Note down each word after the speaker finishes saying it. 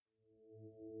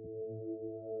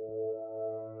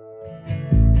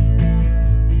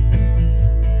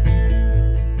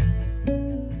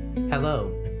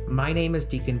Hello, my name is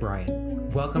Deacon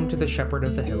Brian. Welcome to the Shepherd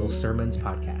of the Hills Sermons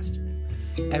podcast.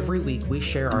 Every week we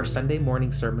share our Sunday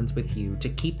morning sermons with you to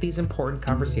keep these important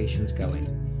conversations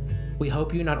going. We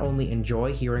hope you not only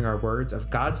enjoy hearing our words of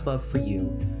God's love for you,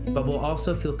 but will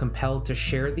also feel compelled to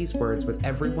share these words with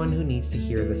everyone who needs to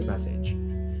hear this message.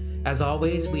 As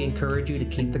always, we encourage you to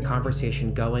keep the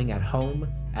conversation going at home,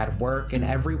 at work, and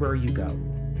everywhere you go.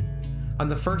 On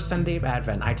the first Sunday of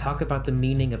Advent, I talk about the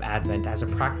meaning of Advent as a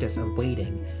practice of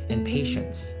waiting and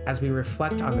patience as we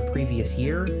reflect on the previous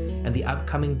year and the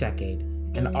upcoming decade,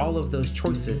 and all of those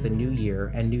choices the new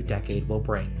year and new decade will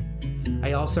bring.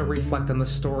 I also reflect on the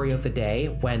story of the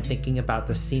day when thinking about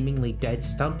the seemingly dead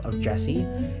stump of Jesse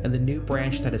and the new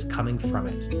branch that is coming from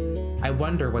it. I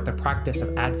wonder what the practice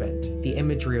of Advent, the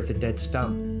imagery of the dead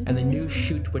stump, and the new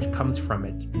shoot which comes from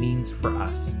it means for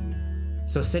us.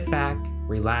 So sit back,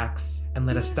 relax, and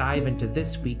let us dive into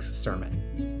this week's sermon.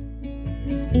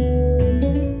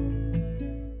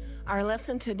 Our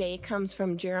lesson today comes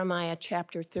from Jeremiah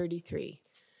chapter 33.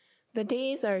 The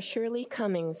days are surely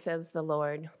coming, says the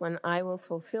Lord, when I will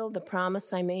fulfill the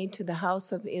promise I made to the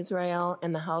house of Israel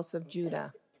and the house of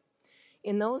Judah.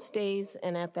 In those days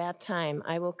and at that time,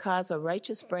 I will cause a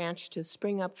righteous branch to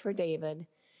spring up for David,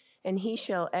 and he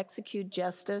shall execute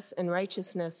justice and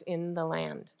righteousness in the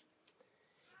land.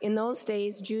 In those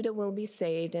days, Judah will be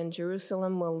saved, and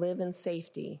Jerusalem will live in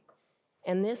safety.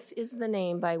 And this is the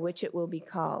name by which it will be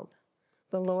called: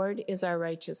 The Lord is our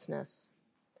righteousness.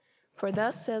 For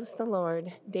thus says the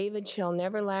Lord, David shall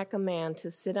never lack a man to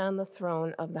sit on the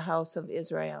throne of the house of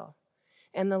Israel.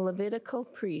 And the Levitical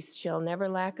priest shall never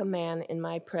lack a man in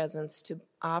my presence to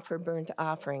offer burnt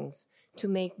offerings, to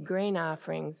make grain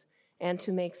offerings, and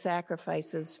to make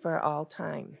sacrifices for all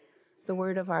time. The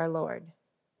word of our Lord.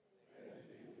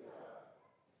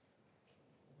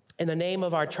 In the name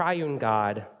of our triune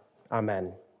God,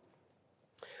 amen.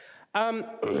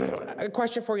 A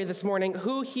question for you this morning.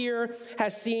 Who here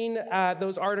has seen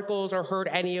those articles or heard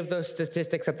any of those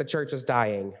statistics that the church is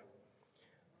dying?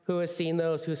 Who has seen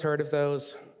those? Who's heard of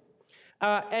those?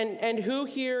 And who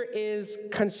here is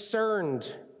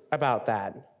concerned about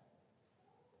that?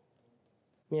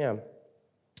 Yeah.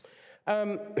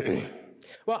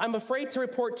 Well, I'm afraid to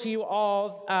report to you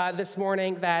all this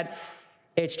morning that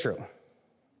it's true.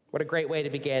 What a great way to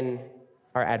begin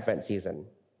our Advent season.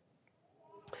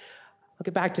 I'll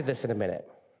get back to this in a minute.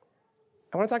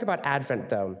 I want to talk about Advent,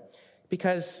 though,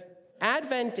 because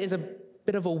Advent is a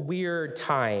bit of a weird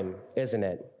time, isn't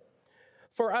it?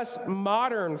 For us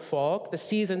modern folk, the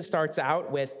season starts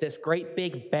out with this great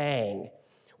big bang.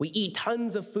 We eat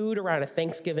tons of food around a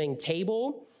Thanksgiving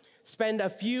table, spend a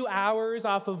few hours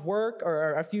off of work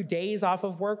or a few days off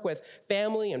of work with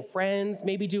family and friends,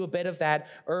 maybe do a bit of that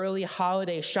early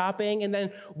holiday shopping, and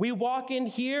then we walk in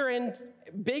here and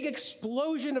big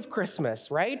explosion of Christmas,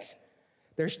 right?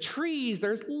 There's trees,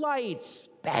 there's lights,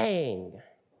 bang.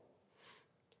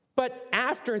 But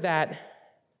after that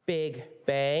big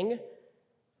bang,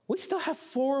 we still have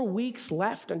 4 weeks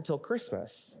left until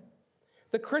Christmas.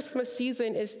 The Christmas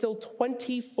season is still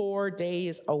 24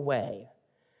 days away.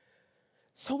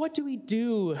 So what do we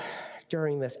do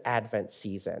during this Advent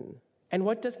season? And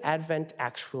what does Advent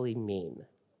actually mean?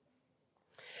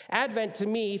 Advent, to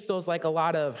me, feels like a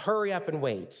lot of hurry up and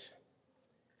wait.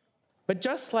 But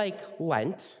just like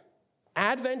Lent,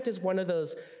 Advent is one of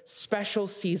those special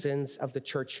seasons of the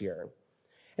church year.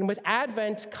 And with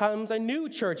Advent comes a new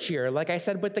church year, like I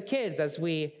said with the kids, as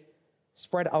we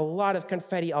spread a lot of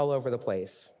confetti all over the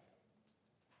place.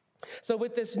 So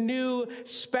with this new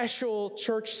special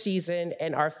church season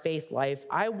in our faith life,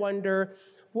 I wonder,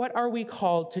 what are we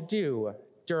called to do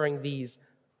during these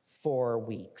 4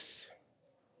 weeks?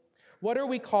 What are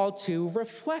we called to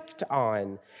reflect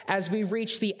on as we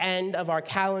reach the end of our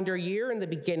calendar year and the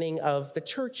beginning of the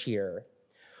church year?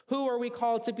 Who are we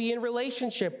called to be in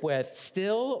relationship with,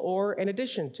 still or in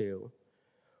addition to?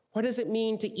 What does it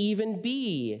mean to even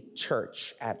be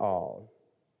church at all?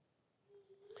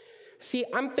 See,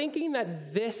 I'm thinking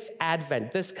that this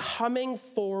Advent, this coming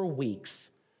 4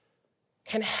 weeks,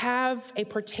 can have a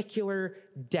particular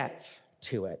depth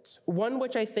to it, one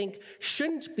which I think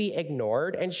shouldn't be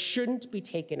ignored and shouldn't be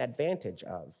taken advantage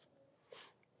of.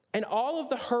 And all of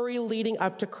the hurry leading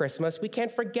up to Christmas, we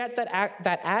can't forget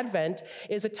that Advent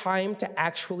is a time to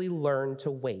actually learn to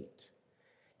wait.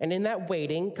 And in that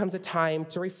waiting comes a time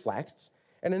to reflect,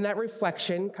 and in that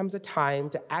reflection comes a time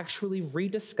to actually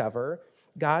rediscover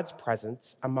God's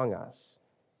presence among us.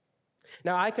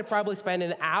 Now, I could probably spend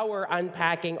an hour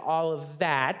unpacking all of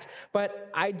that, but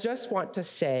I just want to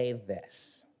say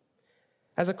this.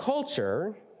 As a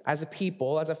culture, as a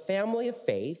people, as a family of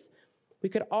faith, we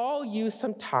could all use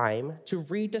some time to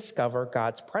rediscover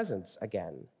God's presence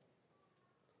again.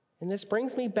 And this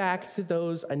brings me back to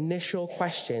those initial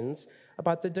questions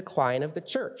about the decline of the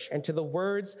church and to the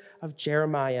words of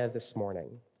Jeremiah this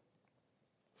morning.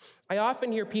 I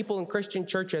often hear people in Christian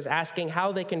churches asking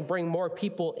how they can bring more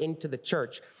people into the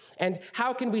church and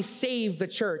how can we save the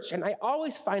church? And I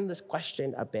always find this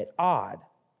question a bit odd.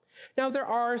 Now, there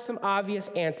are some obvious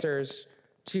answers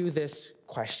to this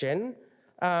question.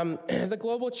 The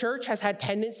global church has had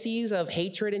tendencies of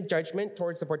hatred and judgment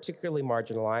towards the particularly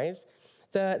marginalized.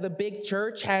 The big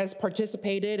church has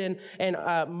participated in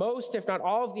most, if not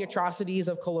all, of the atrocities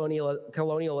of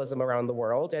colonialism around the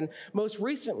world. And most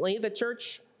recently, the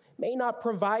church may not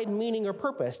provide meaning or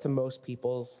purpose to most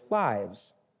people's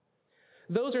lives.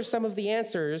 Those are some of the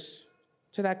answers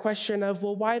to that question of,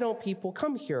 well, why don't people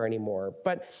come here anymore?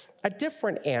 But a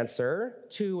different answer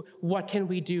to what can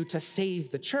we do to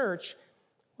save the church,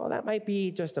 well, that might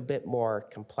be just a bit more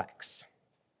complex.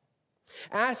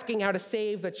 Asking how to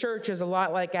save the church is a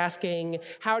lot like asking,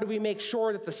 how do we make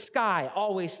sure that the sky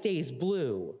always stays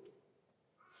blue?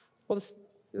 Well,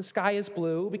 the sky is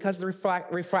blue because of the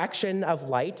refraction of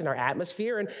light in our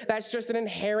atmosphere, and that's just an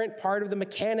inherent part of the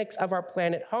mechanics of our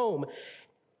planet home.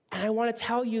 And I want to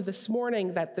tell you this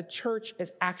morning that the church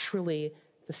is actually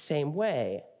the same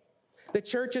way. The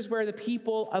church is where the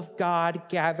people of God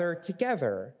gather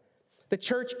together. The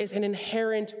church is an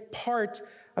inherent part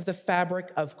of the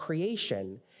fabric of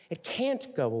creation. It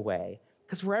can't go away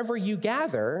because wherever you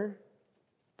gather,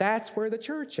 that's where the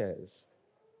church is.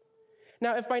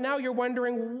 Now, if by now you're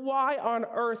wondering, why on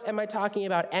earth am I talking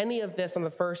about any of this on the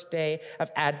first day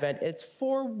of Advent? It's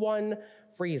for one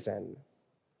reason.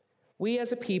 We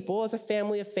as a people, as a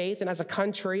family of faith, and as a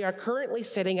country are currently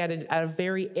sitting at a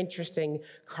very interesting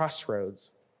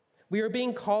crossroads. We are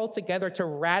being called together to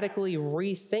radically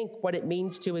rethink what it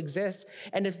means to exist.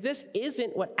 And if this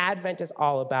isn't what Advent is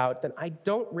all about, then I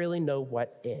don't really know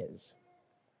what is.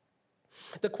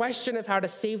 The question of how to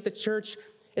save the church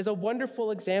is a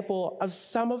wonderful example of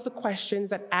some of the questions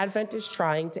that Advent is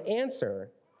trying to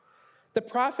answer. The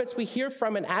prophets we hear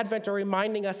from in Advent are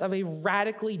reminding us of a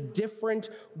radically different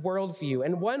worldview,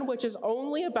 and one which is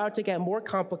only about to get more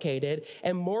complicated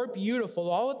and more beautiful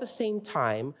all at the same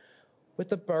time with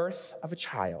the birth of a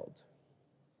child.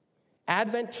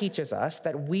 Advent teaches us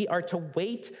that we are to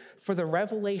wait for the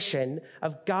revelation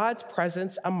of God's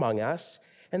presence among us,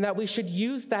 and that we should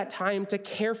use that time to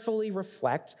carefully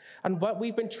reflect on what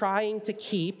we've been trying to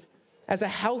keep as a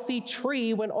healthy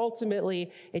tree when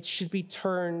ultimately it should be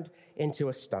turned into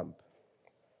a stump.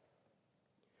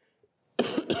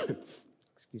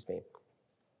 Excuse me.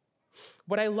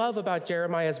 What I love about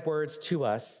Jeremiah's words to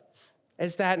us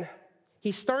is that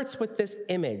he starts with this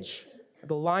image,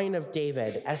 the line of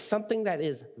David, as something that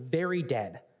is very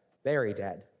dead, very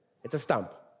dead. It's a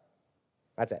stump.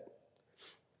 That's it.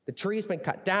 The tree's been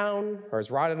cut down or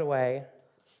is rotted away,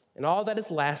 and all that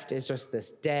is left is just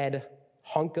this dead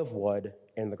hunk of wood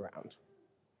in the ground.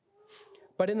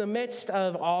 But in the midst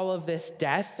of all of this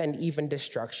death and even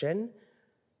destruction,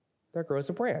 there grows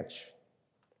a branch,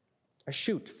 a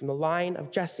shoot from the line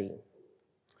of Jesse,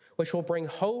 which will bring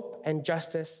hope and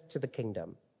justice to the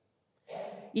kingdom.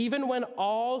 Even when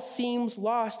all seems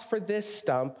lost for this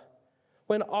stump,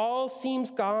 when all seems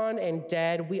gone and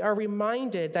dead, we are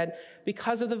reminded that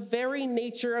because of the very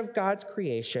nature of God's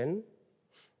creation,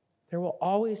 there will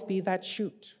always be that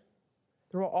shoot.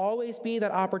 There will always be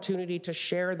that opportunity to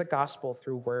share the gospel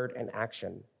through word and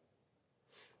action.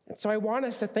 And so I want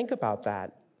us to think about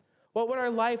that. What would our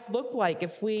life look like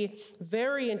if we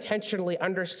very intentionally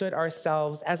understood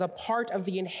ourselves as a part of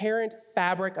the inherent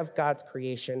fabric of God's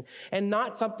creation and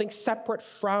not something separate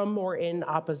from or in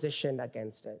opposition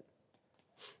against it?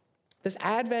 This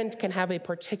Advent can have a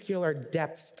particular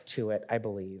depth to it, I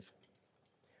believe.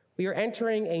 We are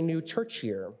entering a new church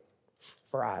year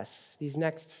for us, these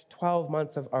next 12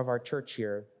 months of our church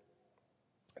year,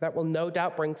 that will no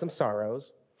doubt bring some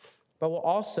sorrows, but will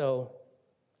also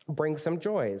bring some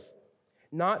joys,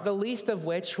 not the least of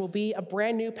which will be a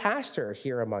brand new pastor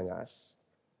here among us.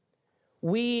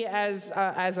 We as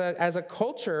a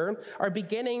culture are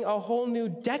beginning a whole new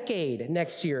decade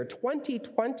next year,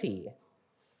 2020.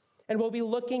 And we'll be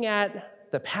looking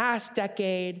at the past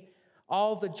decade,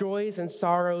 all the joys and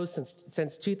sorrows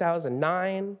since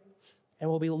 2009, and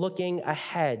we'll be looking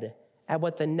ahead at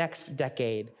what the next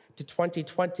decade to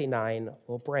 2029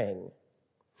 will bring.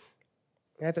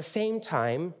 And at the same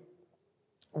time,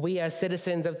 we as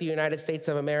citizens of the United States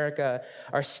of America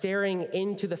are staring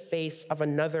into the face of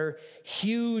another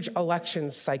huge election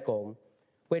cycle,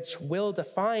 which will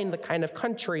define the kind of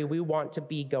country we want to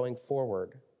be going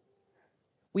forward.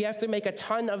 We have to make a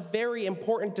ton of very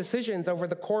important decisions over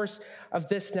the course of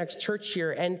this next church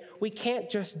year, and we can't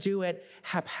just do it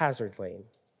haphazardly.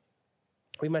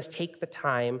 We must take the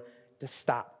time to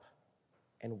stop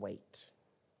and wait.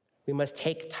 We must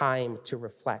take time to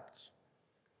reflect.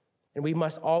 And we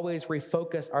must always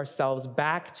refocus ourselves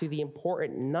back to the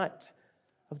important nut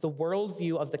of the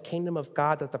worldview of the kingdom of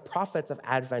God that the prophets of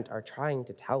Advent are trying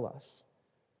to tell us.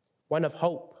 One of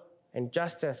hope and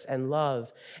justice and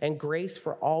love and grace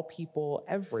for all people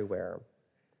everywhere.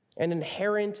 An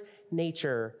inherent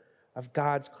nature of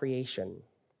God's creation.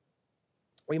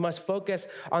 We must focus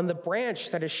on the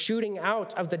branch that is shooting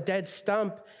out of the dead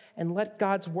stump and let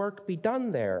God's work be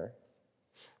done there.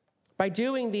 By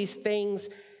doing these things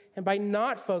and by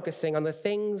not focusing on the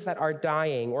things that are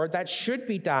dying or that should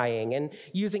be dying and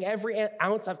using every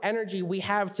ounce of energy we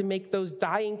have to make those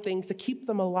dying things, to keep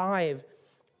them alive,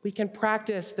 we can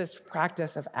practice this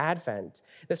practice of Advent,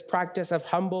 this practice of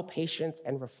humble patience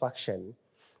and reflection,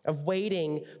 of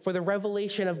waiting for the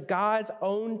revelation of God's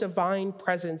own divine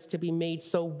presence to be made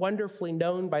so wonderfully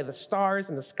known by the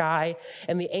stars in the sky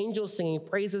and the angels singing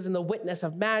praises and the witness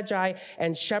of magi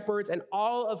and shepherds and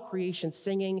all of creation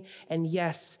singing, and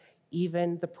yes,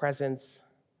 even the presence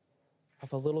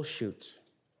of a little shoot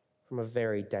from a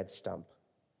very dead stump.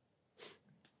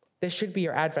 This should be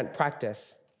your Advent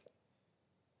practice,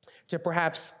 to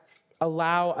perhaps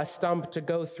allow a stump to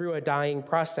go through a dying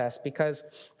process, because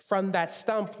from that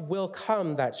stump will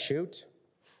come that shoot,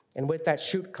 and with that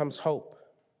shoot comes hope.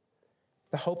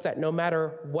 The hope that no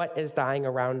matter what is dying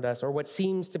around us or what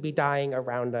seems to be dying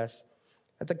around us,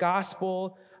 that the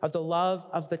gospel of the love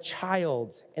of the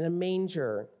child in a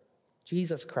manger,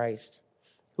 Jesus Christ,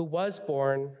 who was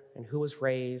born and who was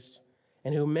raised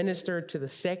and who ministered to the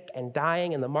sick and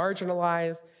dying and the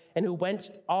marginalized, and who went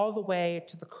all the way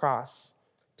to the cross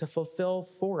to fulfill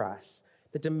for us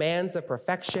the demands of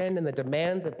perfection and the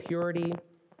demands of purity.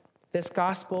 This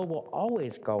gospel will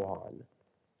always go on,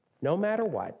 no matter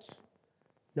what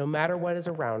is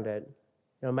around it,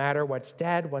 no matter what's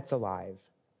dead, what's alive,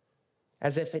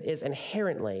 as if it is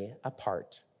inherently a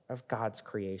part of God's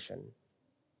creation.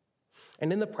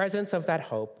 And in the presence of that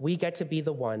hope, we get to be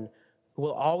the one who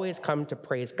will always come to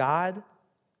praise God,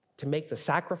 to make the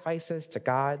sacrifices to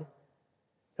God,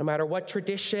 no matter what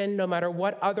tradition, no matter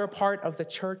what other part of the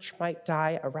church might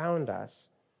die around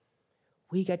us.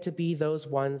 We get to be those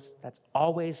ones that's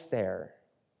always there,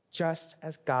 just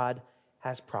as God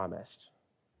has promised.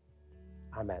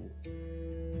 Amen.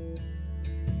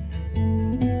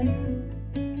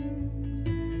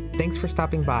 Thanks for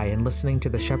stopping by and listening to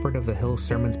the Shepherd of the Hills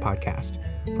Sermons podcast.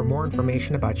 For more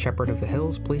information about Shepherd of the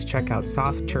Hills, please check out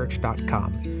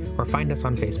southchurch.com or find us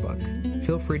on Facebook.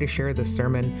 Feel free to share this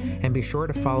sermon and be sure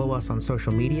to follow us on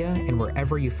social media and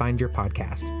wherever you find your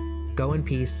podcast. Go in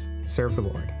peace, serve the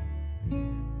Lord.